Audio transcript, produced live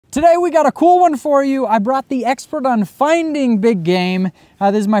Today we got a cool one for you. I brought the expert on finding big game.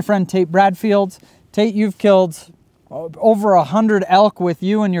 This is my friend Tate Bradfield. Tate, you've killed over 100 elk with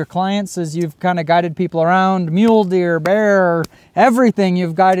you and your clients as you've kind of guided people around. Mule deer, bear, everything.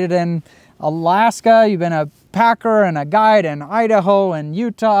 You've guided in Alaska. You've been a packer and a guide in Idaho and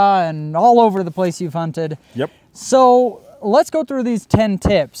Utah and all over the place you've hunted. Yep. So let's go through these 10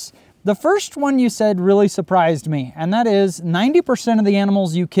 tips. The first one you said really surprised me, and that is 90% of the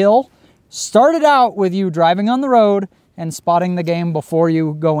animals you kill started out with you driving on the road and spotting the game before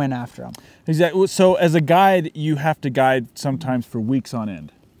you go in after them. Exactly. So as a guide, you have to guide sometimes for weeks on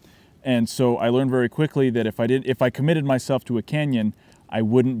end. And so I learned very quickly that if I committed myself to a canyon, I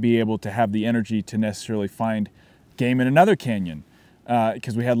wouldn't be able to have the energy to necessarily find game in another canyon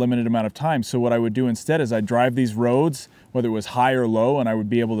because we had limited amount of time. So what I would do instead is I'd drive these roads, whether it was high or low, and I would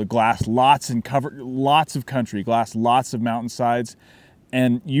be able to glass lots and cover lots of country, glass lots of mountainsides.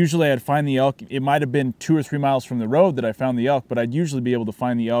 And usually I'd find the elk. It might have been 2 or 3 miles from the road that I found the elk, but I'd usually be able to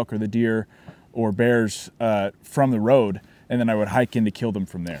find the elk or the deer or bears from the road, and then I would hike in to kill them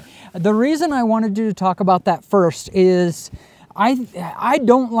from there. The reason I wanted you to talk about that first is I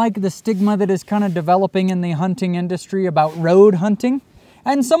don't like the stigma that is kind of developing in the hunting industry about road hunting,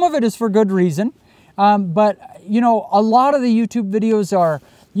 and some of it is for good reason. But you know, a lot of the YouTube videos are,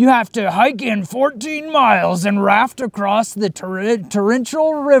 you have to hike in 14 miles and raft across the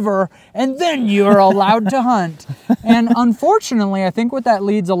torrential river, and then you're allowed to hunt. And unfortunately, I think what that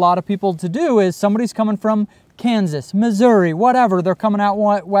leads a lot of people to do is somebody's coming from Kansas, Missouri, whatever, they're coming out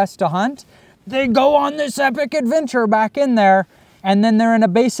west to hunt. They go on this epic adventure back in there, and then they're in a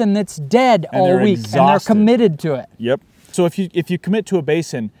basin that's dead all week, and they're committed to it. Yep. So if you commit to a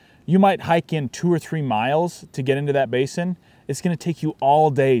basin, you might hike in 2 or 3 miles to get into that basin. It's going to take you all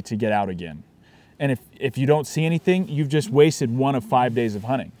day to get out again. And if you don't see anything, you've just wasted 1 of 5 days of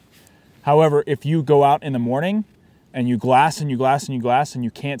hunting. However, if you go out in the morning and you glass and you glass and you glass and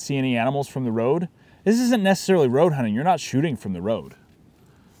you can't see any animals from the road, this isn't necessarily road hunting. You're not shooting from the road.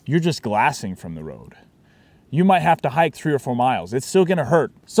 You're just glassing from the road. You might have to hike 3 or 4 miles. It's still gonna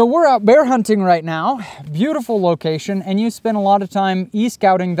hurt. So we're out bear hunting right now, beautiful location, and you spent a lot of time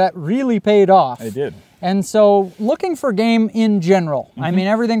e-scouting that really paid off. I did. And so looking for game in general, I mean,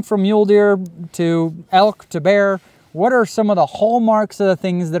 everything from mule deer to elk to bear, what are some of the hallmarks of the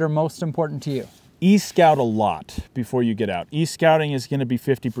things that are most important to you? E-scout a lot before you get out. E-scouting is gonna be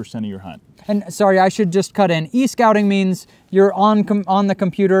 50% of your hunt. And sorry, I should just cut in. E-scouting means you're on the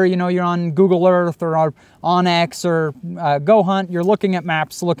computer, you know, you're on Google Earth or on X or Go Hunt, you're looking at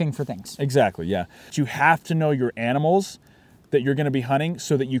maps, looking for things. Exactly, yeah. You have to know your animals that you're gonna be hunting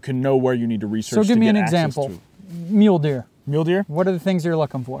so that you can know where you need to research. So give me an example. Mule deer. Mule deer? What are the things you're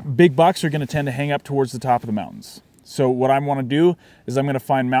looking for? Big bucks are gonna tend to hang up towards the top of the mountains. So what I wanna do is I'm gonna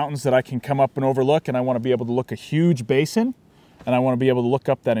find mountains that I can come up and overlook, and I wanna be able to look a huge basin, and I want to be able to look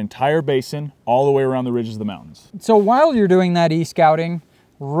up that entire basin all the way around the ridges of the mountains. So while you're doing that e-scouting,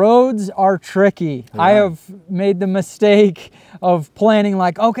 roads are tricky. Yeah. I have made the mistake of planning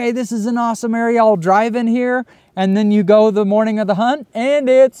like, okay, this is an awesome area, I'll drive in here, and then you go the morning of the hunt and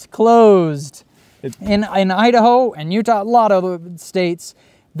it's closed. In Idaho and Utah, a lot of the states,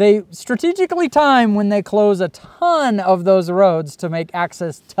 they strategically time when they close a ton of those roads to make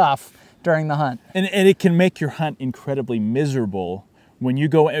access tough during the hunt. And it can make your hunt incredibly miserable when you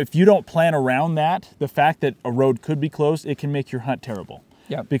go. If you don't plan around that, the fact that a road could be closed, it can make your hunt terrible.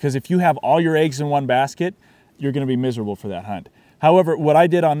 Yep. Because if you have all your eggs in one basket, you're gonna be miserable for that hunt. However, what I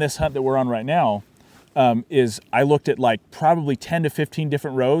did on this hunt that we're on right now is I looked at like probably 10 to 15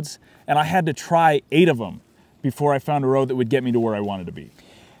 different roads, and I had to try 8 of them before I found a road that would get me to where I wanted to be.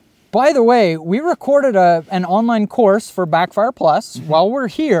 By the way, we recorded an online course for Backfire Plus while we're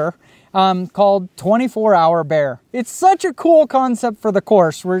here, called 24-Hour Bear. It's such a cool concept for the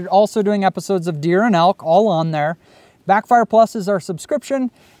course. We're also doing episodes of deer and elk all on there. Backfire Plus is our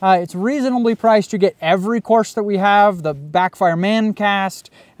subscription. It's reasonably priced. You get every course that we have, the Backfire Mancast,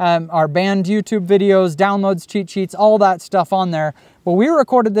 our banned YouTube videos, downloads, cheat sheets, all that stuff on there. But we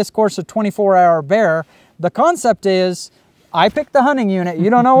recorded this course of 24-Hour Bear. The concept is, I picked the hunting unit. You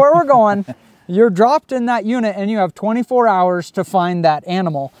don't know where we're going. You're dropped in that unit and you have 24 hours to find that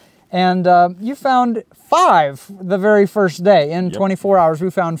animal. And you found 5 the very first day. In 24 hours,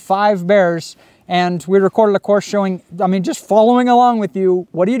 we found 5 bears, and we recorded a course showing, I mean, just following along with you.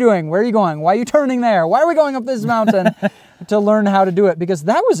 What are you doing? Where are you going? Why are you turning there? Why are we going up this mountain? To learn how to do it, because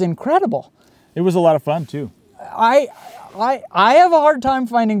that was incredible. It was a lot of fun too. I have a hard time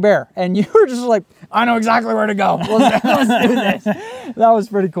finding bear, and you were just like, I know exactly where to go. Let's do this. That was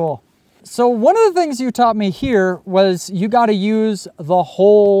pretty cool. So one of the things you taught me here was you got to use the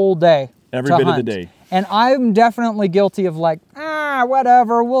whole day. Every bit of the day. And I'm definitely guilty of like,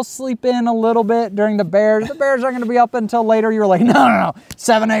 whatever, we'll sleep in a little bit during the bears. The bears aren't going to be up until later. You're like, no,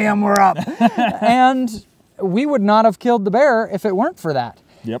 7 a.m. we're up. And we would not have killed the bear if it weren't for that.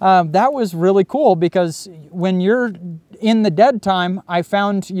 Yep. That was really cool because when you're in the dead time, I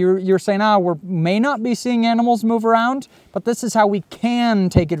found you're saying, we may not be seeing animals move around, but this is how we can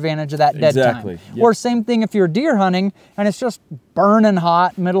take advantage of that dead time. Yep. Or same thing if you're deer hunting and it's just burning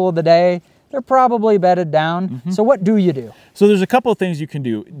hot, middle of the day, they're probably bedded down. So what do you do? So there's a couple of things you can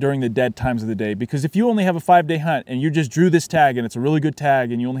do during the dead times of the day, because if you only have a 5-day hunt and you just drew this tag and it's a really good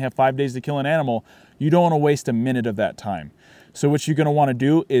tag and you only have 5 days to kill an animal, you don't want to waste a minute of that time. So what you're going to want to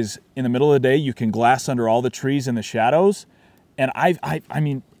do is in the middle of the day, you can glass under all the trees in the shadows. And I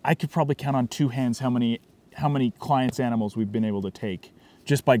mean, I could probably count on 2 hands how many clients' animals we've been able to take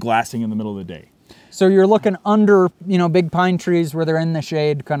just by glassing in the middle of the day. So you're looking under, big pine trees where they're in the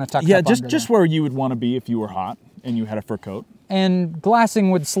shade, kind of tucked up under just where you would want to be if you were hot and you had a fur coat. And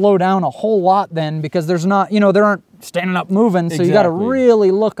glassing would slow down a whole lot then because there's not, there aren't standing up moving, so you got to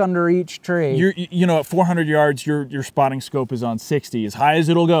really look under each tree. At 400 yards, your spotting scope is on 60, as high as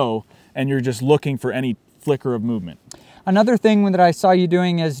it'll go, and you're just looking for any flicker of movement. Another thing that I saw you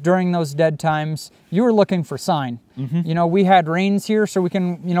doing is during those dead times, you were looking for sign. We had rains here, so we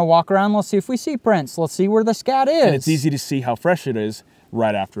can, walk around. Let's see if we see prints. Let's see where the scat is. And it's easy to see how fresh it is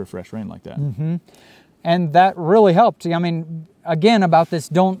right after a fresh rain like that. And that really helped. I mean, again, about this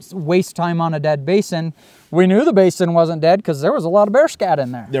don't waste time on a dead basin. We knew the basin wasn't dead because there was a lot of bear scat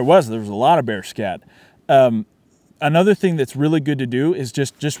in there. There was a lot of bear scat. Another thing that's really good to do is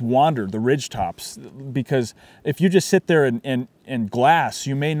just wander the ridge tops, because if you just sit there and glass,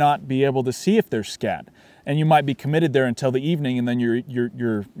 you may not be able to see if there's scat, and you might be committed there until the evening, and then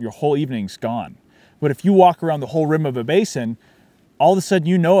your whole evening's gone. But if you walk around the whole rim of a basin, all of a sudden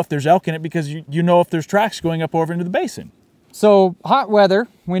you know if there's elk in it because you know if there's tracks going up over into the basin. So hot weather,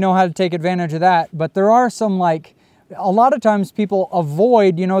 we know how to take advantage of that, but there are some a lot of times people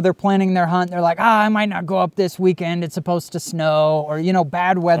avoid, they're planning their hunt. They're like, I might not go up this weekend. It's supposed to snow, or,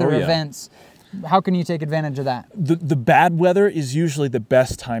 bad weather events. How can you take advantage of that? The bad weather is usually the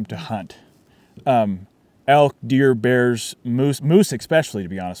best time to hunt. Elk, deer, bears, moose especially, to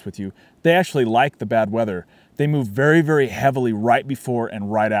be honest with you, they actually like the bad weather. They move very, very heavily right before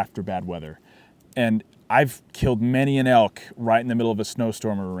and right after bad weather. And I've killed many an elk right in the middle of a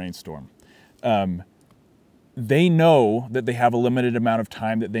snowstorm or a rainstorm. They know that they have a limited amount of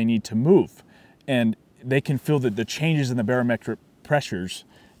time that they need to move, and they can feel the changes in the barometric pressures.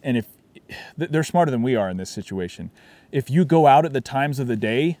 And if they're smarter than we are in this situation, if you go out at the times of the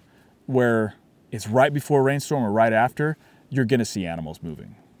day where it's right before a rainstorm or right after, you're going to see animals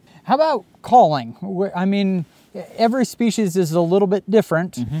moving. How about calling? I mean, every species is a little bit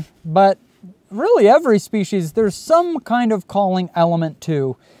different, but really every species, there's some kind of calling element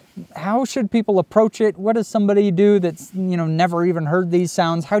too. How should people approach it? What does somebody do that's, never even heard these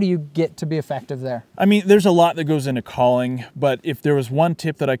sounds? How do you get to be effective there? I mean, there's a lot that goes into calling, but if there was one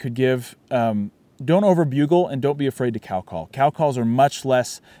tip that I could give, don't over bugle and don't be afraid to cow call. Cow calls are much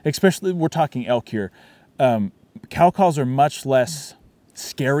less, especially we're talking elk here. Cow calls are much less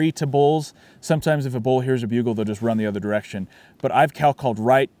scary to bulls. Sometimes if a bull hears a bugle, they'll just run the other direction. But I've cow called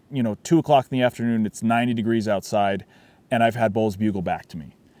right, 2 o'clock in the afternoon, it's 90 degrees outside, and I've had bulls bugle back to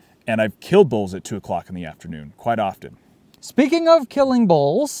me. And I've killed bulls at 2 o'clock in the afternoon quite often. Speaking of killing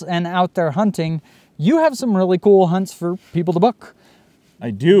bulls and out there hunting, you have some really cool hunts for people to book.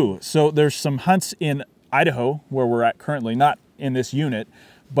 I do. So there's some hunts in Idaho where we're at currently, not in this unit,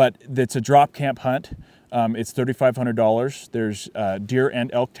 but it's a drop camp hunt. It's $3,500. There's deer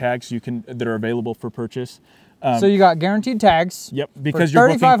and elk tags that are available for purchase. So you got guaranteed tags. Yep, because you're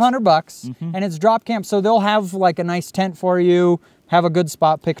 $3,500, and it's drop camp. So they'll have like a nice tent for you, have a good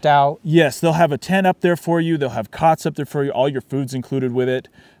spot picked out. Yes, they'll have a tent up there for you. They'll have cots up there for you. All your food's included with it.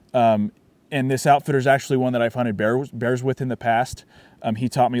 And this outfitter is actually one that I've hunted bears with in the past. He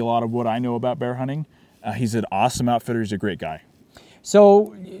taught me a lot of what I know about bear hunting. He's an awesome outfitter. He's a great guy.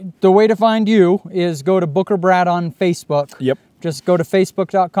 So the way to find you is go to Booker Brad on Facebook. Yep. Just go to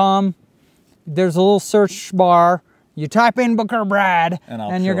facebook.com. There's a little search bar. You type in Booker Brad,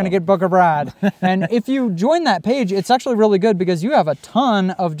 and you're going to get Booker Brad. And if you join that page, it's actually really good because you have a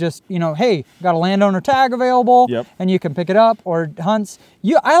ton of just, hey, got a landowner tag available, and you can pick it up, or hunts.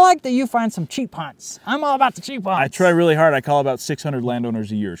 I like that you find some cheap hunts. I'm all about the cheap hunts. I try really hard. I call about 600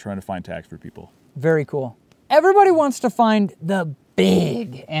 landowners a year trying to find tags for people. Very cool. Everybody wants to find the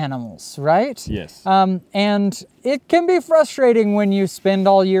big animals, right? Yes. And it can be frustrating when you spend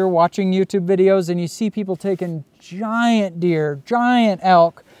all year watching YouTube videos and you see people taking giant deer, giant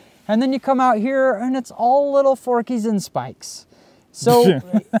elk, and then you come out here and it's all little forkies and spikes. So,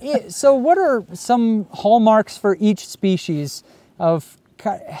 so what are some hallmarks for each species of,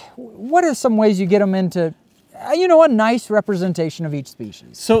 what are some ways you get them into, you know, a nice representation of each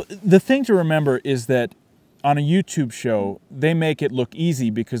species? So the thing to remember is that on a YouTube show, they make it look easy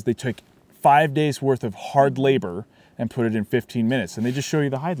because they took 5 days worth of hard labor and put it in 15 minutes, and they just show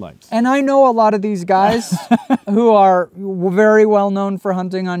you the highlights. And I know a lot of these guys who are very well known for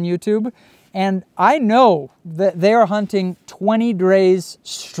hunting on YouTube, and I know that they are hunting 20 days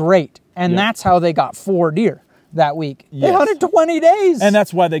straight, and that's how they got 4 deer that week. Yes. They hunted 20 days. And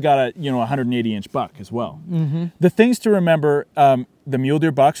that's why they got a 180-inch buck as well. The things to remember, the mule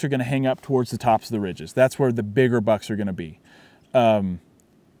deer bucks are going to hang up towards the tops of the ridges. That's where the bigger bucks are going to be. How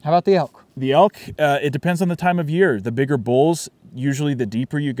about the elk? The elk, it depends on the time of year. The bigger bulls, usually the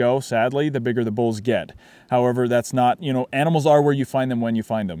deeper you go, sadly, the bigger the bulls get. However, that's not, animals are where you find them when you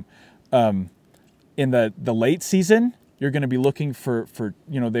find them. In the late season, you're going to be looking for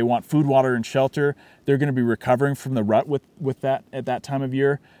they want food, water, and shelter. They're going to be recovering from the rut with that at that time of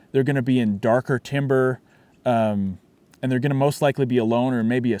year. They're going to be in darker timber, and they're going to most likely be alone or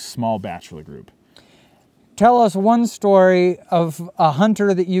maybe a small bachelor group. Tell us one story of a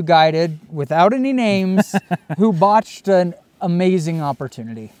hunter that you guided, without any names, who botched an amazing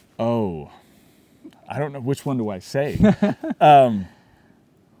opportunity. Oh, I don't know. Which one do I say?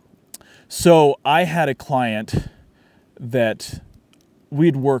 So I had a client that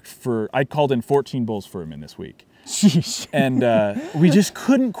we'd worked for, I called in 14 bulls for him in this week. Sheesh. And we just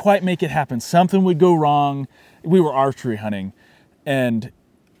couldn't quite make it happen. Something would go wrong. We were archery hunting, and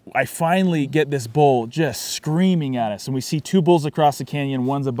I finally get this bull just screaming at us, and we see 2 bulls across the canyon,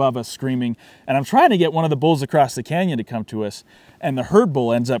 one's above us screaming, and I'm trying to get one of the bulls across the canyon to come to us, and the herd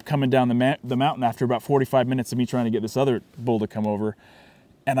bull ends up coming down the mountain after about 45 minutes of me trying to get this other bull to come over,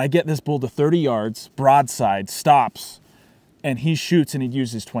 and I get this bull to 30 yards, broadside, stops, and he shoots, and he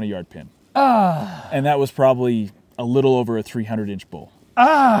uses 20-yard pin. And that was probably a little over a 300-inch bull.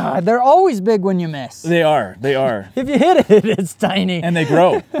 They're always big when you miss. They are, they are. If you hit it, it's tiny. And they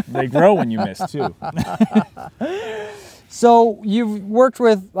grow. They grow when you miss, too. So you've worked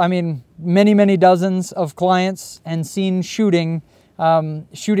with, many, many dozens of clients and seen shooting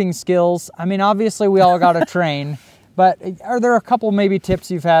skills. Obviously we all got to train, but are there a couple maybe tips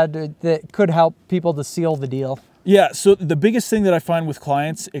you've had that could help people to seal the deal? Yeah, so the biggest thing that I find with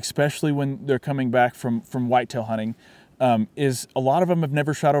clients, especially when they're coming back from whitetail hunting, is a lot of them have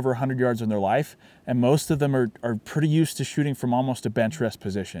never shot over 100 yards in their life, and most of them are pretty used to shooting from almost a bench rest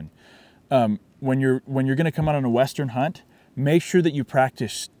position. When you're going to come out on a western hunt, make sure that you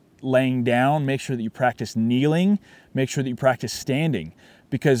practice laying down, make sure that you practice kneeling, make sure that you practice standing.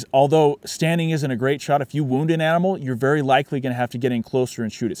 Because although standing isn't a great shot, if you wound an animal, you're very likely going to have to get in closer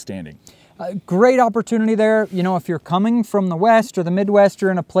and shoot it standing. Great opportunity there. If you're coming from the West or the Midwest,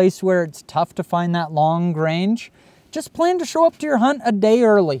 you're in a place where it's tough to find that long range, just plan to show up to your hunt a day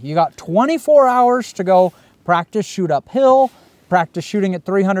early. You got 24 hours to go practice shoot uphill, practice shooting at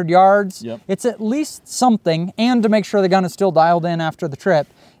 300 yards. Yep. It's at least something, and to make sure the gun is still dialed in after the trip.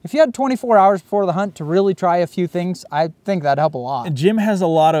 If you had 24 hours before the hunt to really try a few things, I think that'd help a lot. Jim has a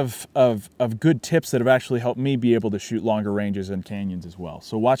lot of good tips that have actually helped me be able to shoot longer ranges and canyons as well.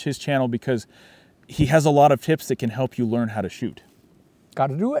 So watch his channel because he has a lot of tips that can help you learn how to shoot. Got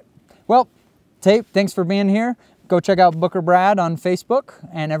to do it. Well, Tate, thanks for being here. Go check out Booker Brad on Facebook,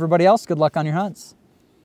 and everybody else, good luck on your hunts.